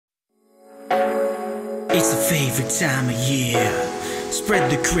It's the favorite time of year.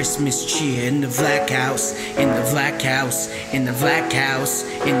 Spread the Christmas cheer in the black house, in the black house, in the black house,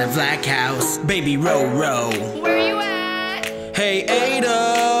 in the black house. Baby Roro, where you at? Hey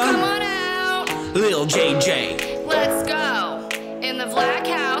Aydah, come on out. Lil JJ, let's go. In the black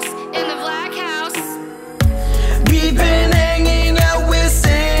house, in the black house. We've been hanging out with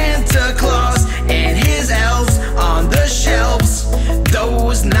Santa Claus and his elves on the shelves.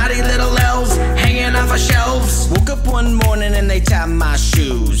 Those naughty little elves hanging off our shelves. Woke up one morning and they tied my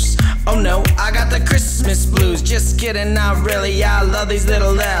shoes. Oh no, I got the Christmas blues. Just kidding, not really, I love these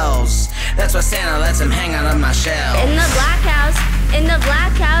little elves. That's why Santa lets them hang out on my shelf. In the black house, in the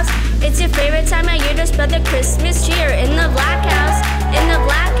black house, it's your favorite time of year to spread the Christmas cheer. In the black house, in the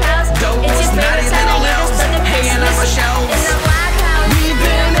black house, Those it's your naughty favorite time of little year to elves spread the hanging off our Christmas shelves. in the black